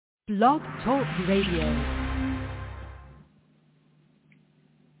Blog Talk Radio.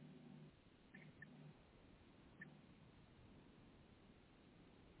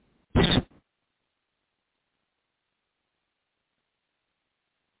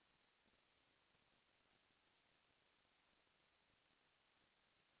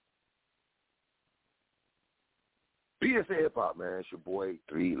 PSA Hip Hop, man. It's your boy,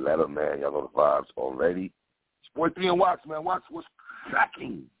 3 Letter, man. Y'all know the vibes already. It's your boy 3 and Watts, man. Watts, what's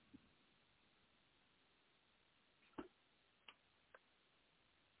cracking?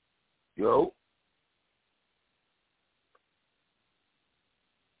 Yo.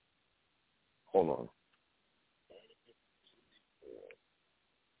 Hold on.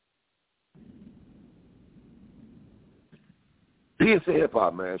 PSA Hip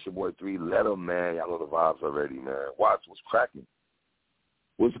Hop, man. It's your boy 3 Letter, man. Y'all know the vibes already, man. Watts, what's cracking?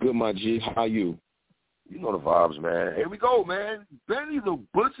 What's good, my G? How you? You know the vibes, man. Here we go, man. Benny the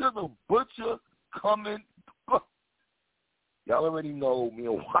Butcher coming. Y'all already know me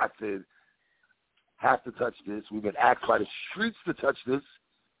and Watson have to touch this. We've been asked by the streets to touch this.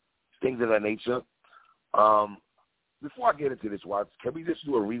 Things of that nature. Before I get into this, Watson, can we just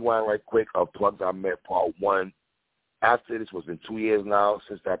do a rewind right quick of Plugs I Met Part 1? After this, it's been 2 years now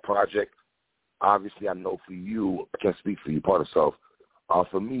since that project. Obviously, I know for you, I can't speak for you, part of self.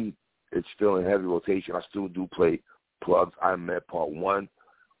 For me, it's still in heavy rotation. I still do play Plugs I Met Part 1.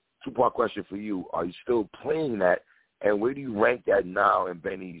 Two-part question for you. Are you still playing that? And where do you rank that now in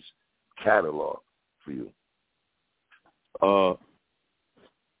Benny's catalog for you?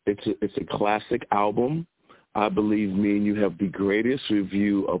 It's a classic album. I believe me and you have the greatest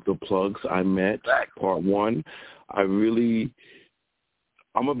review of the Plugs I Met Part 1. I'm going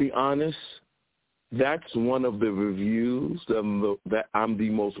to be honest, that's one of the reviews that I'm the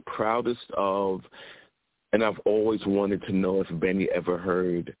most proudest of, and I've always wanted to know if Benny ever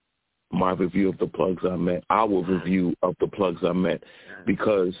heard my review of the Plugs I Met, our review of the Plugs I Met,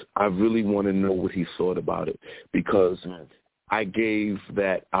 because I really want to know what he thought about it, because I gave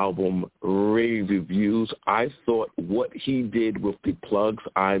that album rave reviews. I thought what he did with the Plugs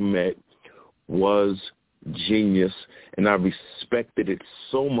I Met was genius, and I respected it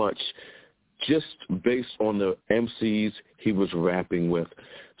so much just based on the MCs he was rapping with.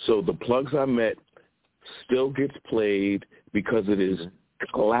 So the Plugs I Met still gets played because it is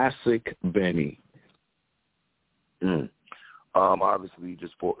classic Benny. Obviously,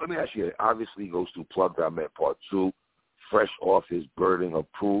 let me ask you, obviously he goes through Plugs I Met Part 2, fresh off his Burden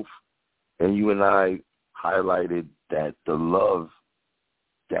of Proof, and you and I highlighted that the love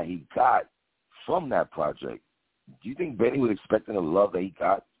that he got from that project. Do you think Benny was expecting the love that he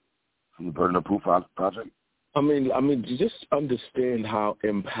got from the Burden of Proof project? I mean, just understand how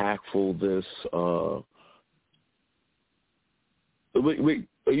impactful this. Wait,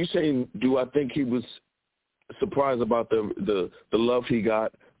 are you saying? Do I think he was surprised about the love he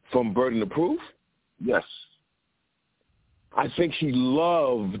got from Burden of Proof? Yes. I think he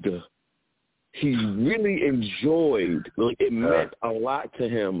really enjoyed. It meant a lot to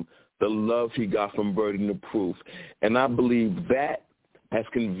him, the love he got from Burden of Proof. And I believe that has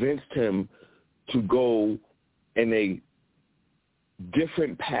convinced him to go in a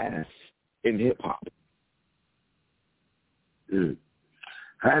different path in hip-hop.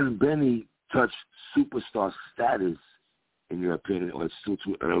 Has Benny touched superstar status, in your opinion, or it's still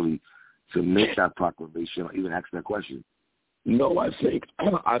too early to make that proclamation or even ask that question? No, I think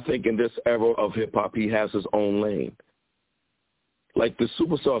in this era of hip-hop, he has his own lane. Like the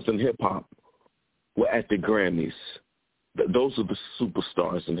superstars in hip-hop were at the Grammys. Those are the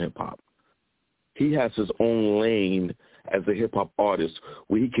superstars in hip-hop. He has his own lane as a hip-hop artist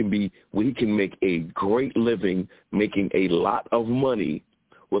where he can make a great living, making a lot of money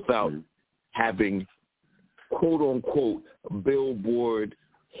without having, quote-unquote, Billboard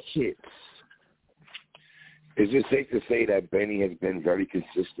hits. Is it safe to say that Benny has been very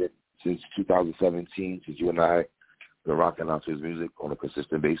consistent since 2017, since you and I been rocking out to his music on a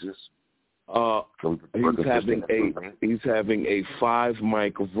consistent basis? He's having a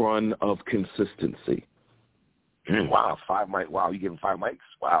 5-mic run of consistency. Wow, 5 mic. Wow, you giving 5 mics?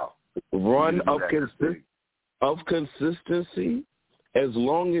 Wow. Run of consistency. As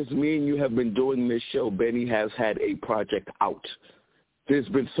long as me and you have been doing this show, Benny has had a project out. There's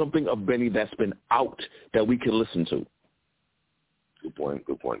been something of Benny that's been out that we can listen to. Good point.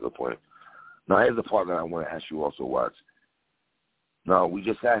 Now, here's the part that I want to ask you also, Watts. Now, we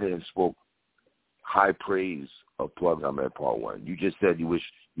just sat here and spoke high praise of Plugs I Met Part 1. You just said you wish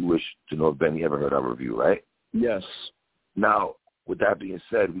to know if Benny ever heard our review, right? Yes. Now, with that being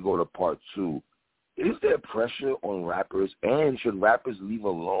said, we go to Part 2. is there pressure on rappers, and should rappers leave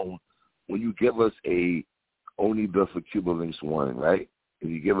alone when you give us a Only Built for Cuba Links 1, right? If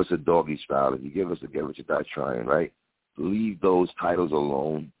you give us a Doggy Style, if you give us a Get Rich or Die Trying, right? Leave those titles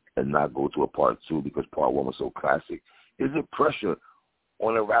alone and not go to a part 2 because part 1 was so classic. Is it pressure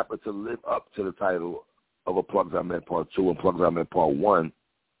on a rapper to live up to the title of a Plugs I Met Part 2 and Plugs I Met Part 1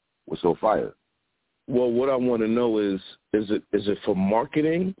 was so fire? Well, what I want to know is it for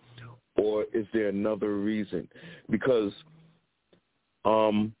marketing or is there another reason? Because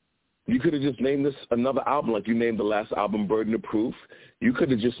you could have just named this another album, like you named the last album Burden of Proof. You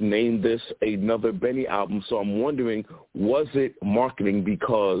could have just named this another Benny album. So I'm wondering, was it marketing?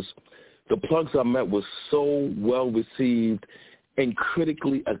 Because the Plugs I Met was so well received and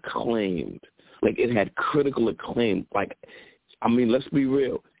critically acclaimed. Like, it had critical acclaim. Like, I mean, let's be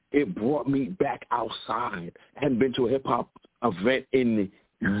real. It brought me back outside. I hadn't been to a hip-hop event in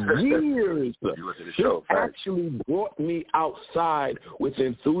years. It actually brought me outside with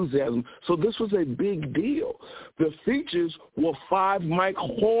enthusiasm. So this was a big deal. The features were 5 Mike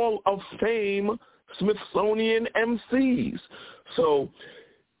Hall of Fame Smithsonian MCs. So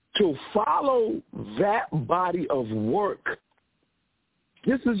to follow that body of work,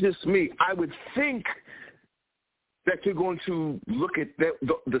 this is just me. I would think that you're going to look at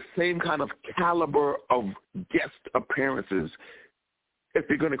the same kind of caliber of guest appearances if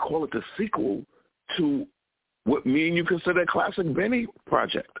you're going to call it the sequel to what me and you consider a classic Benny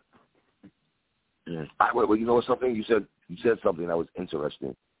project. Yeah. Well, you know something? You said something that was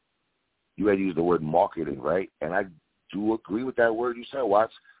interesting. You had used the word marketing, right? And I do agree with that word you said,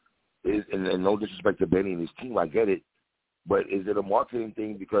 Watts. And no disrespect to Benny and his team, I get it. But is it a marketing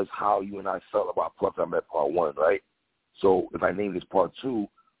thing because how you and I felt about Plugs I Met Part 1, right? So if I name this Part 2,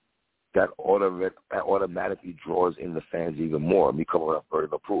 that automatically draws in the fans even more. Me coming up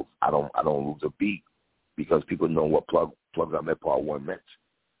Burden of Proof, I don't lose a beat because people know what Plugs I Met Part 1 meant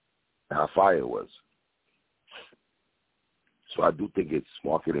and how fire it was. So I do think it's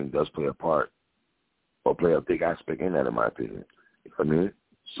marketing does play a part or play a big aspect in that, in my opinion. You know what I mean?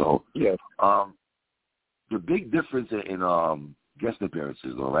 So yeah. The big difference in guest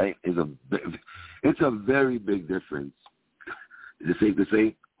appearances, all right, it's a very big difference. Is it safe to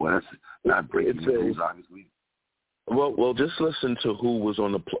say? Well, that's not breaking the rules, obviously. Well, just listen to who was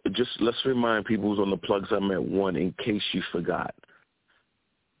on the. Let's remind people who's on the Plugs I Met 1 in case you forgot.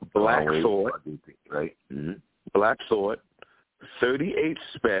 Black Thought, right? Mm-hmm. Black Thought, 38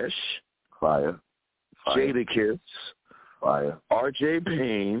 Spesh, fire. Jadakiss, fire. R.J.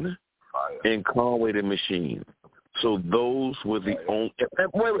 Payne, fire. And Conway the Machine. So those were the only.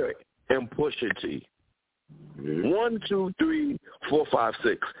 Wait. And Pusha T. 1, 2, 3, 4, 5,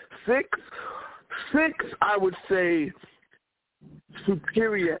 6. Six, I would say,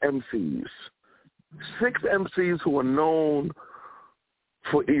 superior MCs. 6 MCs who are known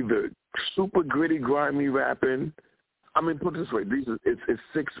for either super gritty, grimy rapping. I mean, put it this way: it's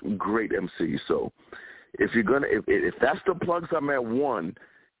 6 great MCs. So, if that's the Plugs I Met 1,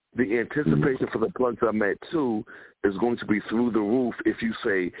 the anticipation for the Plugs I Met 2 is going to be through the roof if you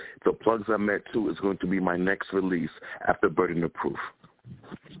say the Plugs I Met 2 is going to be my next release after Burden of Proof.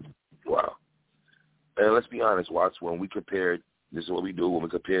 Wow. And let's be honest, Watts, when we compared, this is what we do, when we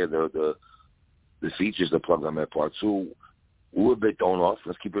compare the features of Plugs I Met Part 2, we were a bit thrown off.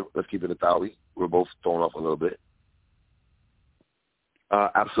 Let's keep it a thousand. We're both thrown off a little bit.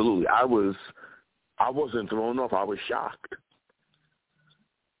 Absolutely. I wasn't thrown off. I was shocked.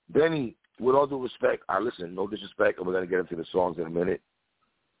 Benny, with all due respect, listen, no disrespect, and we're going to get into the songs in a minute,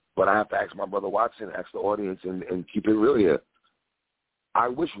 but I have to ask my brother Watson, ask the audience, and keep it real here. I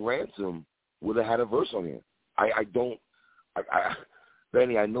wish Ransom would have had a verse on here.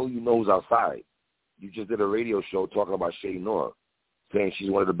 Benny, I know you know who's outside. You just did a radio show talking about Shay Noor, saying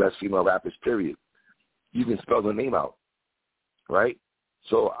she's one of the best female rappers, period. You can spell her name out, right?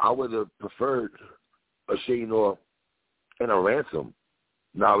 So I would have preferred a Shay Noor and a Ransom.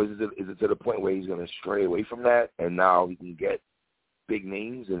 Now, is it to the point where he's going to stray away from that, and now he can get big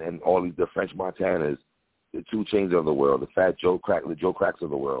names and all the French Montanas, the 2 Chainz of the world, the Fat Joe Crack, the Joe Cracks of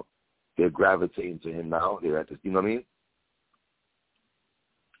the world? They're gravitating to him now. They're at this, you know what I mean?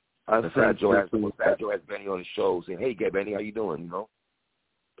 Fat Joe has Benny on his show saying, "Hey, Benny, how you doing?" You know,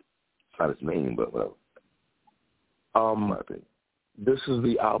 it's not his name, but well. My opinion. This is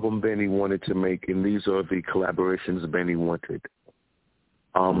the album Benny wanted to make, and these are the collaborations Benny wanted.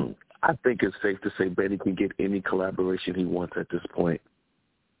 I think it's safe to say Benny can get any collaboration he wants at this point.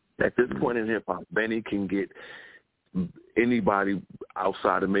 At this point in hip-hop, Benny can get anybody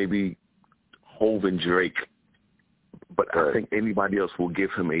outside of maybe Hov and Drake, but I think anybody else will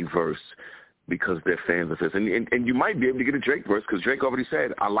give him a verse. because they're fans of his. And you might be able to get a Drake verse because Drake already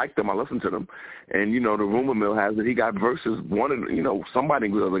said, I like them, I listen to them. And, the rumor mill has it he got verses. Somebody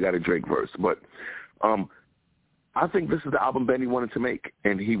got a Drake verse. But I think this is the album Benny wanted to make,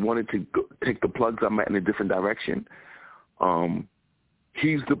 and he wanted to take the plugs I met in a different direction.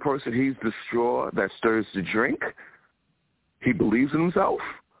 He's the person, he's the straw that stirs the drink. He believes in himself.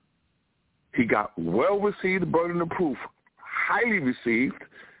 He got well received, Burden of Proof, highly received.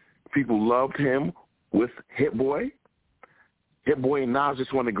 People loved him with Hit Boy. Hit Boy and Nas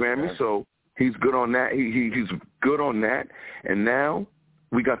just won the Grammy, so he's good on that. He's good on that. And now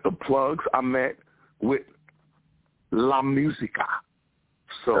we got the plugs I met with La Musica.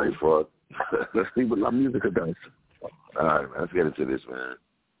 So let's see what La Musica does. All right, man, let's get into this, man.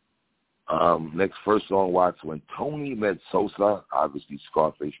 Next first song, Watts, When Tony Met Sosa, obviously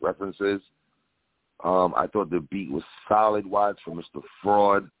Scarface references. I thought the beat was solid, Watts, from Mr.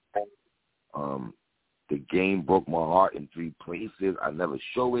 Fraud. The game broke my heart in 3 places. I never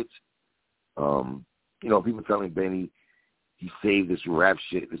show it. People telling Benny he saved this rap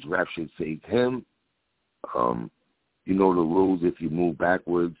shit. This rap shit saved him. The rules. If you move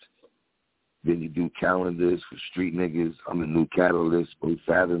backwards, then you do calendars for street niggas. I'm the new catalyst. We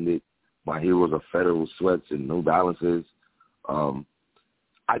fathomed it. My heroes are federal sweats and no balances.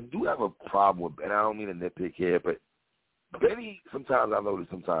 I do have a problem with, and I don't mean to nitpick here, but Benny, sometimes I notice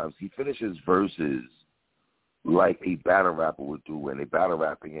he finishes verses like a battle rapper would do when they battle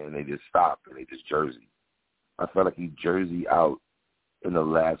rapping and they just stop and they just jersey. I felt like he jersey out in the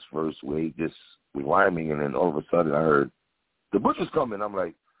last verse where he just was rhyming, and then all of a sudden I heard the Butcher's coming. I'm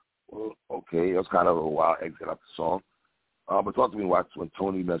like, well, okay, it was kind of a wild exit out the song. But talk to me, Watts, When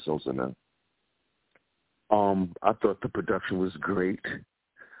Tony Met Sosa, man. I thought the production was great.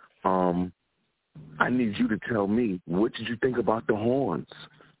 I need you to tell me, what did you think about the horns?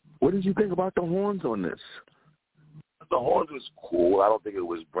 What did you think about the horns on this? The horns was cool. I don't think it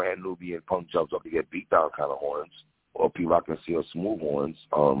was brand new being punk jumps up to get beat down kind of horns, or people I can see or smooth horns,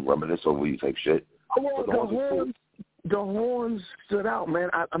 reminisce over you type shit. Well, the horns stood out, man.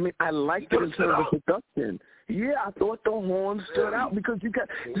 I mean, I liked it in terms of production. Yeah, I thought the horns stood out because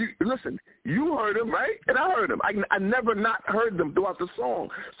listen, you heard them, right? And I heard them. I never not heard them throughout the song.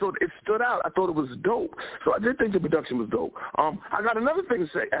 So it stood out. I thought it was dope. So I did think the production was dope. I got another thing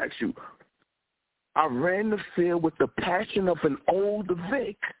to ask you. I ran the field with the passion of an old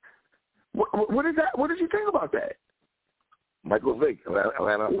Vic. What is that? What did you think about that? Michael Vick,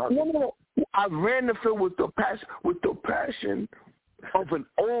 Atlanta. No. I ran the field with the passion of an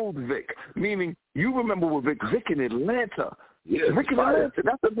old Vic, meaning you remember with Vic in Atlanta. Yeah, Vic in Atlanta.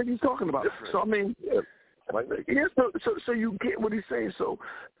 That's the Vic he's talking about. Different. So I mean, so you get what he's saying. So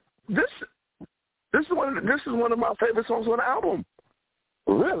this is one of my favorite songs on the album.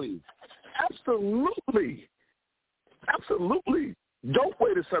 Really? Absolutely. Dope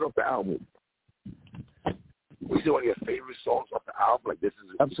way to set up the album. Was it one of your favorite songs off the album? Like this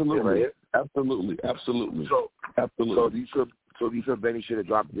is absolutely. So do you feel Benny should have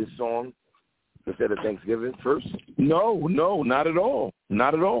dropped this song instead of Thanksgiving first? No, not at all.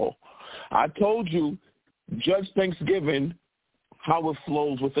 Not at all. I told you, judge Thanksgiving how it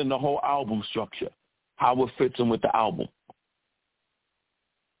flows within the whole album structure, how it fits in with the album.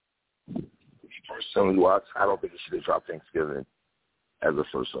 Personally, Watts, I don't think he should have dropped Thanksgiving as the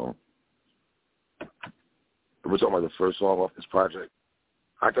first song. If we're talking about the first song off this project,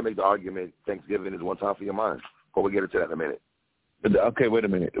 I can make the argument Thanksgiving is One Time for Your Mind. But we'll get into that in a minute. Okay, wait a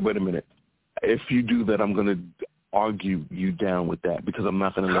minute. If you do that, I'm going to argue you down with that because I'm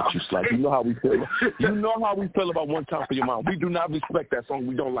not going to let you slide. You know how we feel. You know how we feel about One Time for Your Mind. We do not respect that song.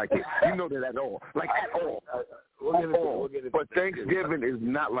 We don't like it. You know that at all. Like at all. We'll get it. But Thanksgiving is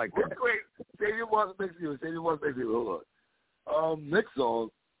not like that. Wait. Save your one Thanksgiving. Hold on. Next song,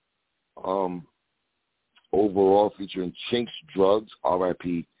 Overall, featuring Chinx Drugs,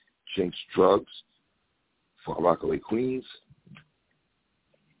 R.I.P. Chinx Drugs, for Rockaway, Queens.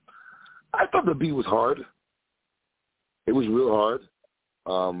 I thought the beat was hard. It was real hard.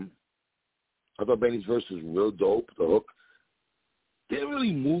 I thought Benny's verse was real dope. The hook didn't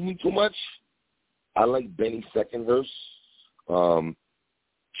really move me too much. I like Benny's second verse. Chinx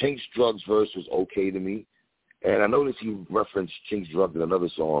Drugs verse was okay to me. And I noticed he referenced Chinx Drugs in another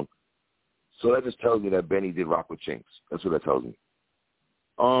song. So that just tells me that Benny did rock with Chinx. That's what that tells me.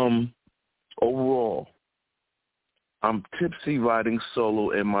 Overall, I'm tipsy riding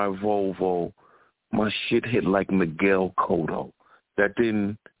solo in my Volvo. My shit hit like Miguel Cotto. That's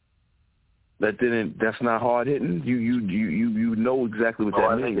not hard hitting. You know exactly what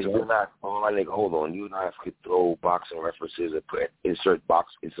that means. Hold on. You and I could throw boxing references and put insert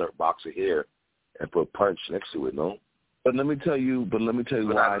boxer here and put punch next to it, no? But let me tell you why.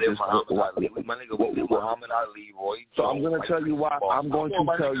 My nigga, we live Muhammad Ali, Roy Jones. So I'm going to tell you why. I'm going to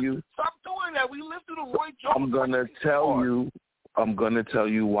tell you. Stop doing that. We lived through the Roy Jones. I'm going to tell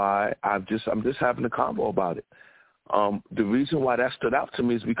you why. I'm just having a convo about it. The reason why that stood out to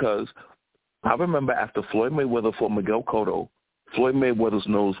me is because I remember after Floyd Mayweather fought Miguel Cotto, Floyd Mayweather's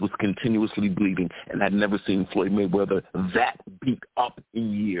nose was continuously bleeding, and I'd never seen Floyd Mayweather that beat up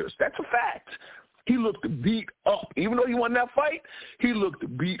in years. That's a fact. He looked beat up. Even though he won that fight, he looked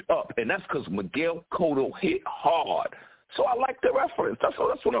beat up, and that's because Miguel Cotto hit hard. So I like the reference. That's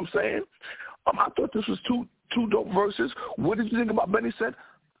what I'm saying. I thought this was two dope verses. What did you think about Benny said?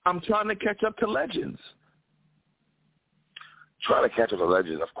 I'm trying to catch up to legends. Trying to catch up to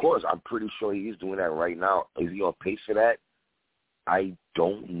legends. Of course, I'm pretty sure he's doing that right now. Is he on pace for that? I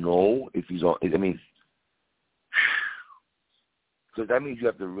don't know if he's on. I mean, because that means you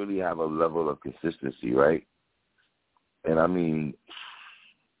have to really have a level of consistency, right? And I mean,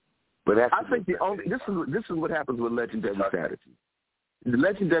 but that's I think this is what happens with legendary status. The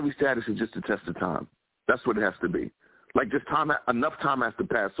legendary status is just a test of time. That's what it has to be. Like just enough time has to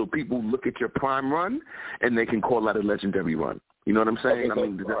pass so people look at your prime run and they can call that a legendary run. You know what I'm saying?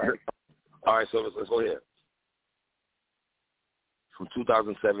 Okay, all right, so let's go ahead. From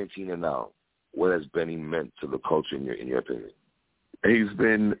 2017 and now, what has Benny meant to the culture in your opinion? He's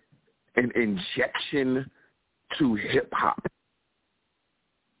been an injection to hip hop.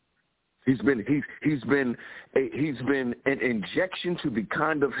 He's been an injection to the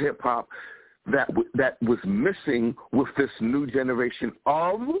kind of hip hop that was missing with this new generation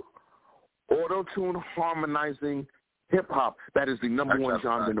of auto-tune harmonizing hip hop that is the number one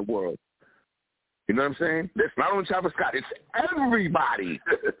genre in the world. You know what I'm saying? It's not only Travis Scott, it's everybody.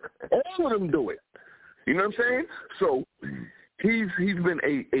 All of them do it. You know what I'm saying? So he's been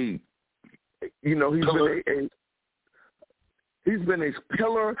he's been a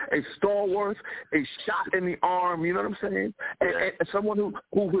pillar, a stalwart, a shot in the arm, you know what I'm saying? And someone who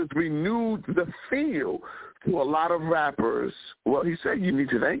has renewed the feel to a lot of rappers. Well, he said you need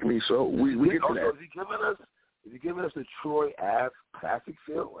to thank me, so we get to that. Is he giving us a Troy Ave classic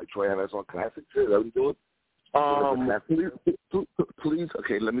feel? Like Troy Ave on classic feel? Is that what he's doing? Please,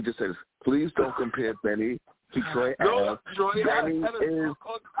 okay, let me just say this. Please don't compare Benny to Troy Ave. Benny is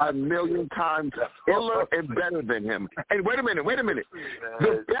a million times iller and better than him. And wait a minute.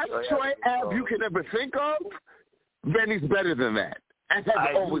 The best Troy Ave you can ever think of, Benny's better than that. And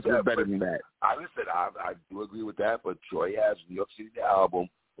has always been better than that. I do agree with that, but Troy Ave's New York City album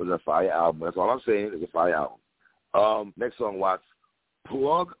was a fire album. That's all I'm saying. It's a fire album. Next song, Watts.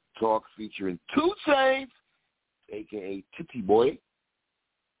 Plug Talk featuring 2 Chainz, a.k.a. Titty Boy.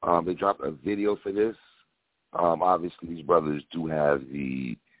 They dropped a video for this. Obviously, these brothers do have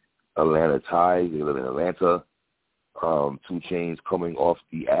the Atlanta ties. They live in Atlanta. 2 Chainz coming off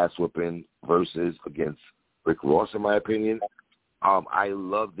the ass-whipping verses against Rick Ross, in my opinion. I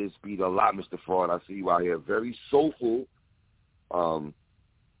love this beat a lot, Mr. Fraud. I see you out here. Very soulful.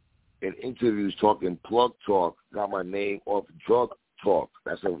 In interviews talking plug talk, got my name off drug talk.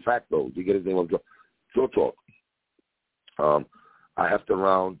 That's a fact, though. You get his name off drug talk. I have to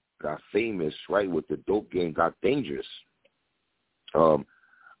round got famous, right, with the dope game got dangerous.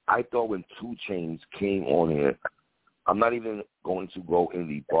 I thought when 2 Chainz came on here, I'm not even going to go in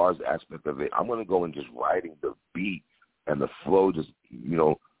the bars aspect of it. I'm going to go in just writing the beat and the flow, just,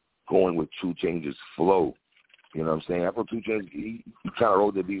 going with 2 Chainz' flow. You know what I'm saying? I thought 2 Chainz, he kind of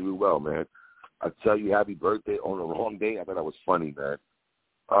wrote the beat really well, man. I tell you happy birthday on the wrong day. I thought that was funny, man.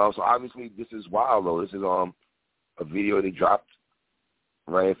 So obviously this is wild, though. This is a video they dropped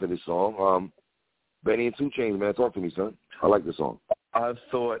right after this song. Benny and 2 Chainz, man, talk to me, son. I like this song.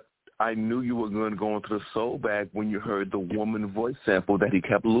 I knew you were going to go into the soul bag when you heard the woman voice sample that he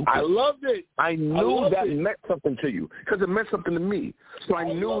kept looping. I loved it. I knew that meant something to you because it meant something to me. So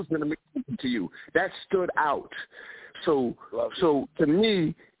I knew it was going to mean something to you. That stood out. So to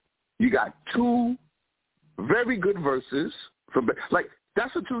me, you got 2 very good verses from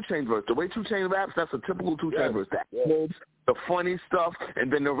that's a 2 Chainz verse. The way 2 Chainz raps, that's a typical 2 Chainz verse. The funny stuff,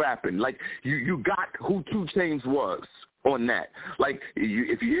 and then the rapping. Like, you got who 2 Chainz was on that. Like,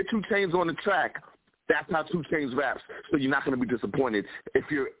 if you hear 2 Chainz on the track, that's how 2 Chainz raps. So you're not going to be disappointed. If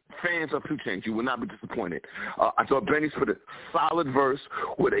you're fans of 2 Chainz, you will not be disappointed. I thought Benny's put a solid verse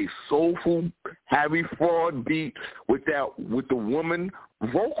with a soulful Harry Fraud beat with the woman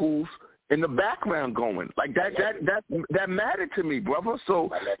vocals in the background going. Like that mattered to me, brother.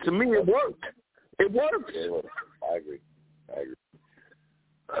 So to me, it worked. It worked.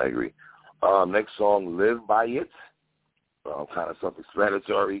 I agree. Next song, Live By It. Kind of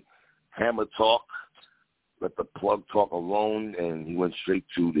self-explanatory. Hammer Talk, let the plug talk alone, and he went straight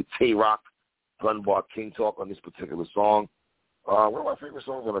to the Tay-Rock Gun Bar King Talk on this particular song. One of my favorite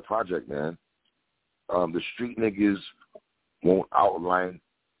songs on the project, man. The street niggas won't outline.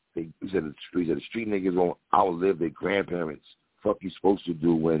 He said the street niggas won't outlive their grandparents. Fuck you supposed to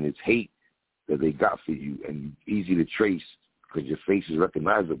do when it's hate that they got for you and easy to trace because your face is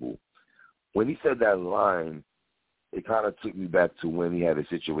recognizable. When he said that line, it kind of took me back to when he had a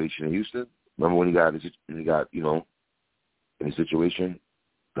situation in Houston. Remember when he got in a situation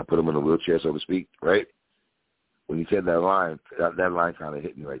that put him in a wheelchair, so to speak, right? When he said that line, that line kind of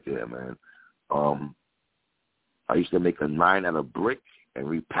hit me right there, man. I used to make a 9 out of brick and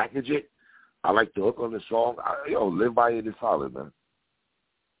repackage it. I like the hook on the song. Live by it is solid, man.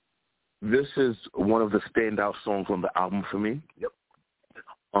 This is one of the standout songs on the album for me. Yep.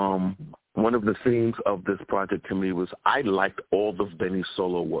 One of the themes of this project to me was I liked all of Benny's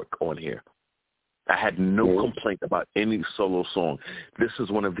solo work on here. I had no complaint about any solo song. This is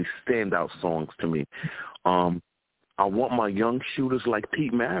one of the standout songs to me. I want my young shooters like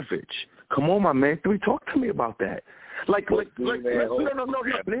Pete Maravich. Come on, my man. Can we talk to me about that? No.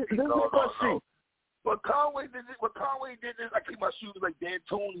 But Conway did this. When Conway did this, I keep my shooters like Dan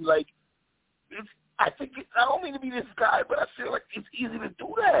Tony. Like, I don't mean to be this guy, but I feel like it's easy to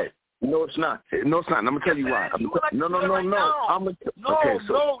do that. No, it's not. No, it's not. And I'm gonna tell you why. No.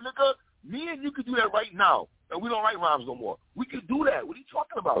 Nigga. Me and you could do that right now, and we don't write rhymes no more. We could do that. What are you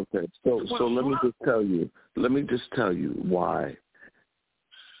talking about? Okay, so let me just tell you. Let me just tell you why.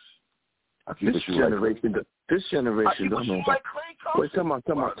 This generation don't know. Wait, come on.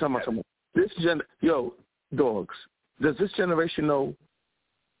 Dogs. Does this generation know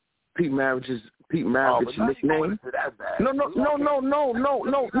Pete Maravich's nickname? No,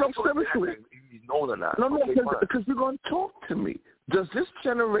 seriously. No, because you're going to talk to me. Does this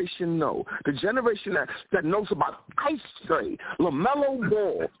generation know, the generation that knows about Ice Tray, LaMelo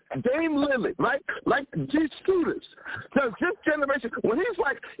Ball, Dame Lillard, right? Like these shooters. Does this generation, when he's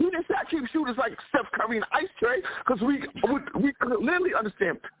like, he didn't say I keep shooters like Steph Curry and Ice Tray, because we clearly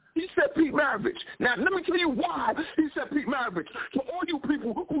understand. He said Pete Maravich. Now, let me tell you why he said Pete Maravich. To all you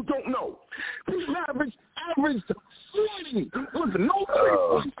people who don't know, Pete Maravich averaged 40 with no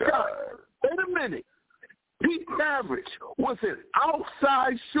three-point shot. Wait a minute. Pete Maravich was an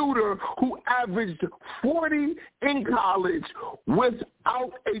outside shooter who averaged 40 in college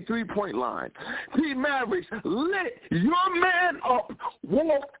without a three-point line. Pete Maravich lit your man up,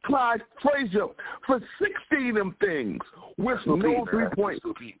 Walt Clyde Frazier, for 16 of them things with no three-point.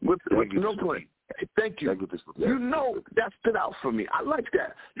 With no point. Thank you. You know that stood out for me. I like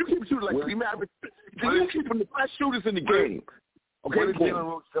that. You keep shooting like Pete Maravich. You keep the best shooters in the game. Okay, what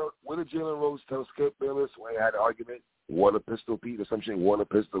did Jalen Rose tell Skip Bayless when they had an argument? Water pistol, Pete, or some shit? Water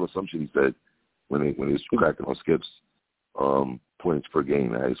pistol or some shit he said when he was cracking on Skip's points per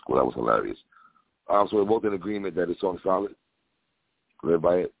game in high school. That was hilarious. So we're both in agreement that the song's solid. Live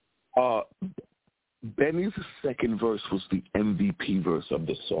by it. Benny's second verse was the MVP verse of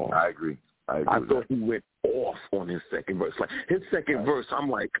the song. I agree. I thought he went off on his second verse. Like his second verse, I'm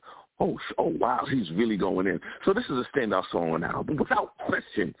like, oh wow, he's really going in. So this is a standout song on the album, without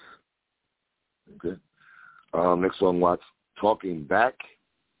question. Okay. Next song, Watts, Talking Back,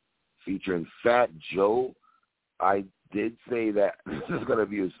 featuring Fat Joe. I did say that this is going to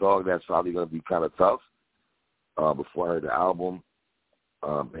be a song that's probably going to be kind of tough before I heard the album.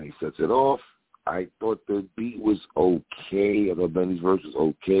 And he sets it off. I thought the beat was okay. I thought Benny's verse was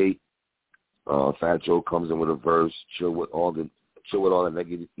okay. Fat Joe comes in with a verse, chill with all the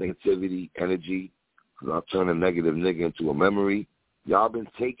negativity, energy, because I'll turn a negative nigga into a memory. Y'all been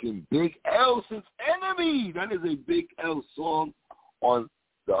taking Big L since Enemy. That is a Big L song on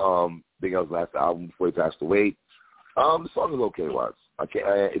the Big L's last album before he passed away. The song is okay, Watts.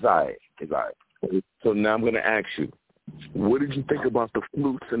 It's all right. So now I'm going to ask you, what did you think about the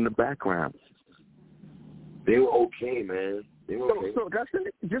flutes in the background? They were okay, man. So that's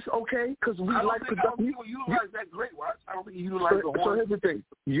it? Just okay? Because we like production. You utilize that great, Watts. I don't think you utilize the horn. So here's the thing.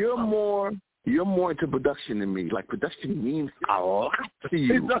 You're more into production than me. Like, production means a lot to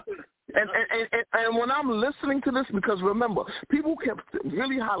you. And when I'm listening to this, because remember, people kept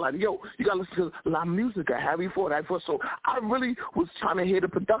really highlighting, yo, you got to listen to La Musica, Harry Ford. So I really was trying to hear the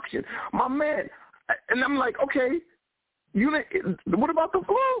production. My man, and I'm like, okay, what about the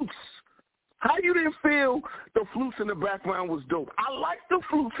flutes? How you didn't feel the flutes in the background was dope? I like the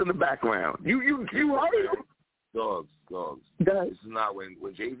flutes in the background. You heard them? Dogs. This is not when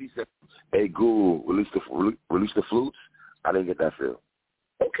Jay-Z said, "Hey, Google, release the flutes." I didn't get that feel.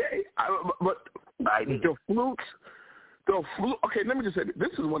 Okay, but the flutes, Okay, let me just say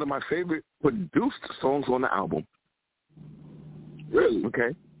this is one of my favorite produced songs on the album. Really?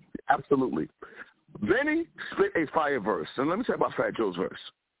 Okay, absolutely. Benny spit a fire verse, and let me tell you about Fat Joe's verse.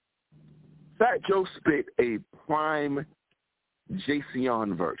 Fat Joe spit a prime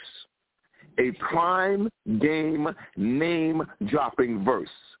Jayceon verse, a prime game name-dropping verse.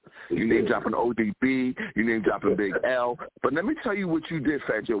 You name-dropping ODB, you name-dropping Big L, but let me tell you what you did,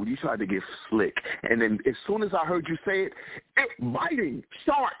 Fat Joe. You tried to get slick, and then as soon as I heard you say it, biting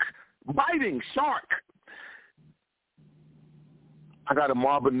shark. I got a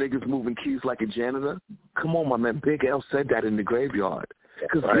mob of niggas moving keys like a janitor. Come on, my man. Big L said that in the graveyard.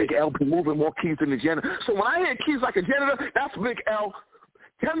 Because Big L be moving more keys than the janitor. So when I hear keys like a janitor, that's Big L.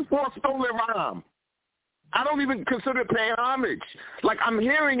 10-4 stolen rhyme. I don't even consider it paying homage. Like, I'm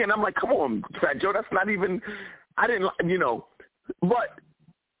hearing and I'm like, come on, Fat Joe, that's not even, I didn't, But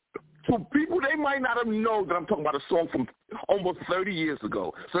to people, they might not have known that I'm talking about a song from almost 30 years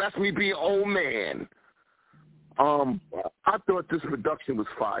ago. So that's me being old man. I thought this production was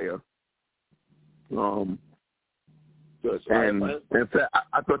fire. And in fact,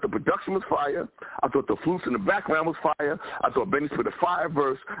 I thought the production was fire. I thought the flutes in the background was fire. I thought Benny spit a fire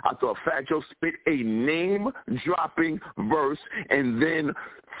verse. I thought Fat Joe spit a name-dropping verse and then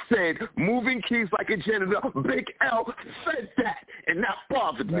said, moving keys like a janitor. Big L said that, and that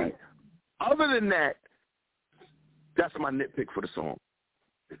bothered me. Other than that, that's my nitpick for the song.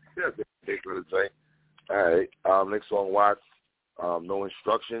 All right. Next song, Watts, No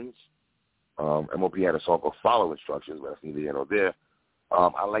Instructions. MOP had a song called Follow Instructions, but that's neither here nor there.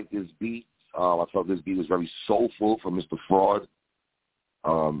 I like this beat. I felt this beat was very soulful from Mr. Fraud.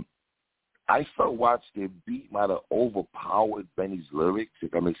 I felt Watts, their beat might have overpowered Benny's lyrics,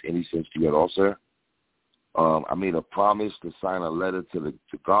 if that makes any sense to you at all, sir. I made a promise to sign a letter to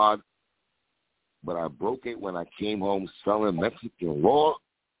God, but I broke it when I came home selling Mexican raw.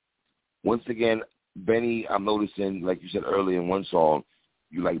 Once again, Benny, I'm noticing, like you said earlier in one song,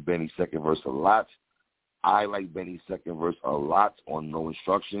 you like Benny's second verse a lot. I like Benny's second verse a lot on No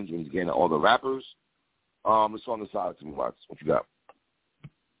Instructions when he's getting at all the rappers. The song is solid to me, Watts. What you got?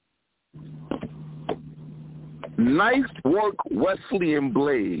 Nice work, Wesley and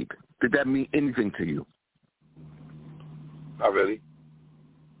Blade. Did that mean anything to you? Not really.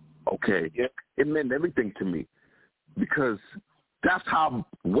 Okay. Yeah. It meant everything to me because that's how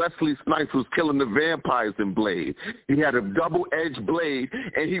Wesley Snipes was killing the vampires in Blade. He had a double-edged blade,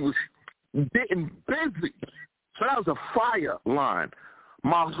 and he was getting busy. So that was a fire line.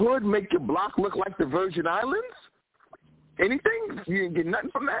 My hood make your block look like the Virgin Islands? Anything? You didn't get nothing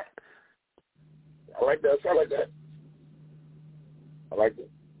from that? I like that. I like that. I like that.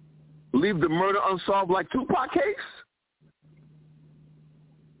 Leave the murder unsolved like Tupac case?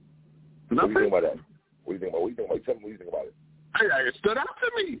 Nothing? What do you think about that? What do you think about it? Tell me what you think about it. It stood out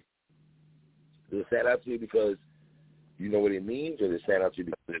to me. Does it stand out to you because you know what it means, or does it stand out to you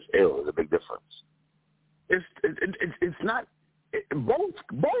because it's ill? There's a big difference. It's not both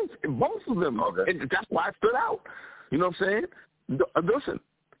of them. Okay. That's why it stood out. You know what I'm saying? Listen,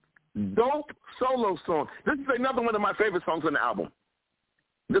 dope solo song. This is another one of my favorite songs on the album.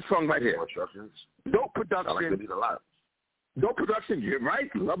 This song right here. Dope production. I like the beat a lot. Dope production, you're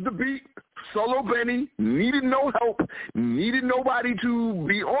right. Love the beat. Solo Benny. Needed no help. Needed nobody to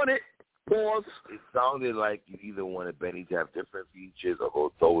be on it. Pause. It sounded like you either wanted Benny to have different features or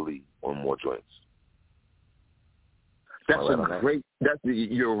go totally on more joints. That's a great.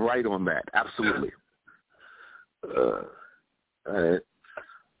 You're right on that. Absolutely. All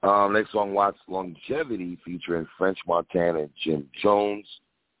right. Next song, Watts, Longevity, featuring French Montana and Jim Jones.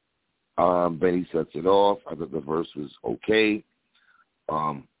 Benny sets it off. I thought the verse was okay.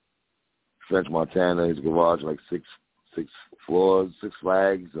 French Montana, his garage, like six floors, Six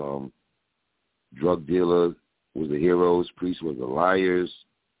Flags. Drug dealer was the heroes. Priest was the liars.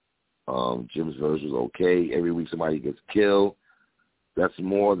 Jim's verse was okay. Every week somebody gets killed. That's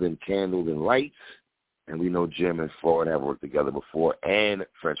more than candles and lights. And we know Jim and Ford have worked together before, and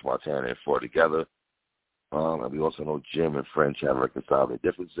French Montana and Ford together. And we also know Jim and French have reconciled their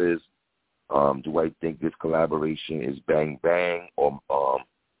differences. Do I think this collaboration is Bang Bang or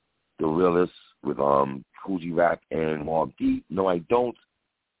The Realest with Coogee Rap and Mobb Deep? No, I don't.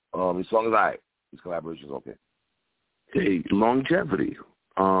 This song is all right. This collaboration is okay. Hey, Longevity.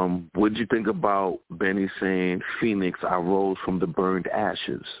 What did you think about Benny saying, Phoenix, I rose from the burned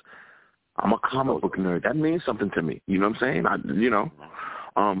ashes? I'm a comic book nerd. That means something to me. You know what I'm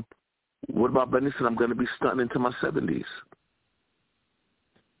saying? What about Benny said, I'm going to be stunting into my 70s?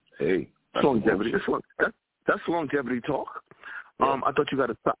 Hey. That's longevity. That's longevity talk. I thought you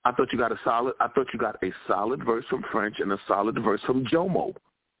got a solid verse from French and a solid verse from Jomo.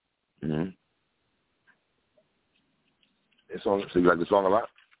 Mm-hmm. So you like the song a lot?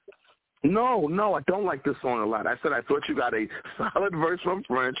 No, I don't like this song a lot. I said I thought you got a solid verse from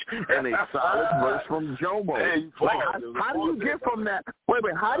French and a solid verse from Jomo. Hey, like, how do you get from that? Wait,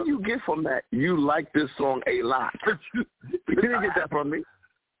 how do you get from that? You like this song a lot. You didn't get that from me.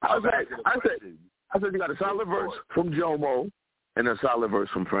 I said you got a solid verse from Jomo and a solid verse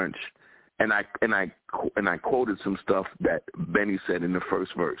from French, and I quoted some stuff that Benny said in the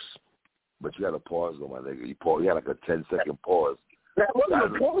first verse. But you had a pause on my nigga. You had like a 10-second pause. That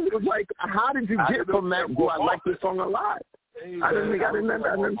wasn't a pause. It was like, how did you get from that? Do I like this song a lot? I didn't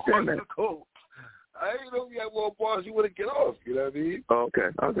understand that. I didn't know if you had more bars you want to get off. You know what I mean? Okay.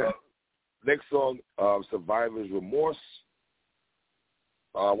 Next song, Survivor's Remorse.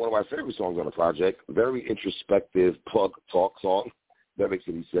 One of my favorite songs on the project. Very introspective plug talk song. That makes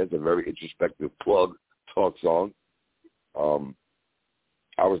any sense. A very introspective plug talk song.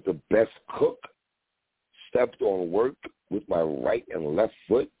 I was the best cook. Stepped on work with my right and left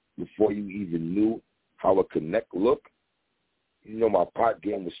foot before you even knew how a connect looked. You know my pot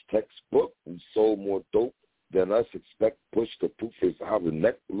game was textbook. We sold more dope than us. Expect push to proof is how the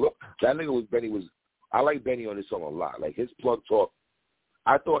neck look. That nigga I like Benny on this song a lot. Like his plug talk,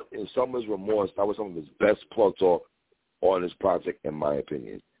 I thought in Summer's Remorse, that was some of his best plug talk on this project, in my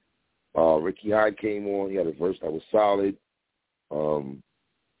opinion. Ricky Hyde came on. He had a verse that was solid.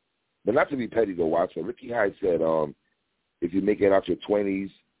 But not to be petty though, Watch. But Ricky Hyde said, if you make it out your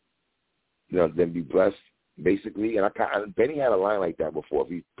 20s, then be blessed, basically. And Benny had a line like that before. If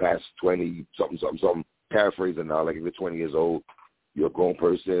he passed 20, something, paraphrasing now, like if you're 20 years old, you're a grown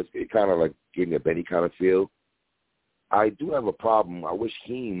person. It kind of like gave me a Benny kind of feel. I do have a problem. I wish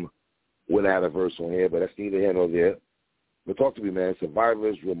Heem would have had a verse on here, but that's neither here nor there. But talk to me, man.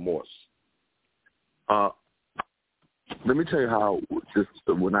 Survivor's Remorse. Let me tell you how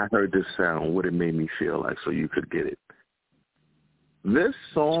when I heard this sound, what it made me feel like, so you could get it. This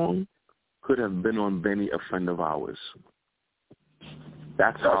song could have been on Benny, a friend of ours.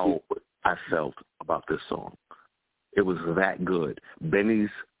 That's how I felt about this song. It was that good. Benny's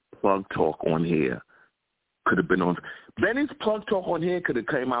plug talk on here could have been on. Benny's plug talk on here could have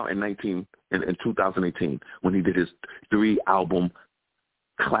came out in 2018 when he did his 3-album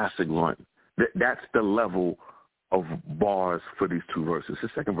classic run. That's the level of bars for these two verses.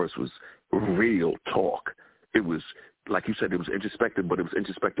 His second verse was real talk. It was, like you said, it was introspective, but it was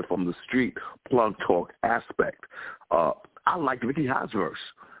introspective from the street plug talk aspect. I liked Ricky Hyde's verse.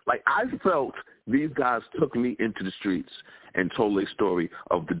 Like, I felt these guys took me into the streets and told a story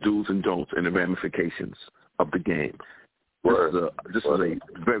of the do's and don'ts and the ramifications of the game. This is a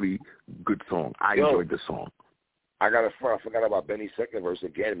very good song. I enjoyed this song. I forgot about Benny's second verse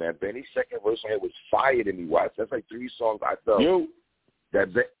again, man. Benny's second verse on here was fire to me, Watch. That's like 3 songs I felt. You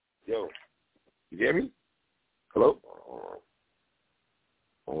hear me? Hello?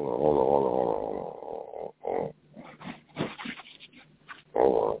 Hold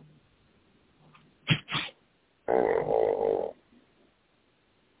on.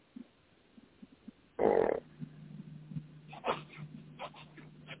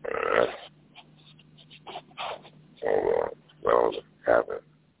 Well, happen.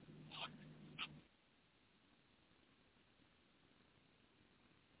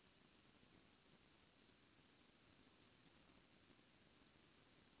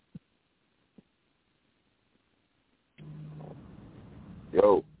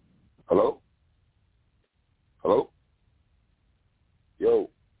 Yo.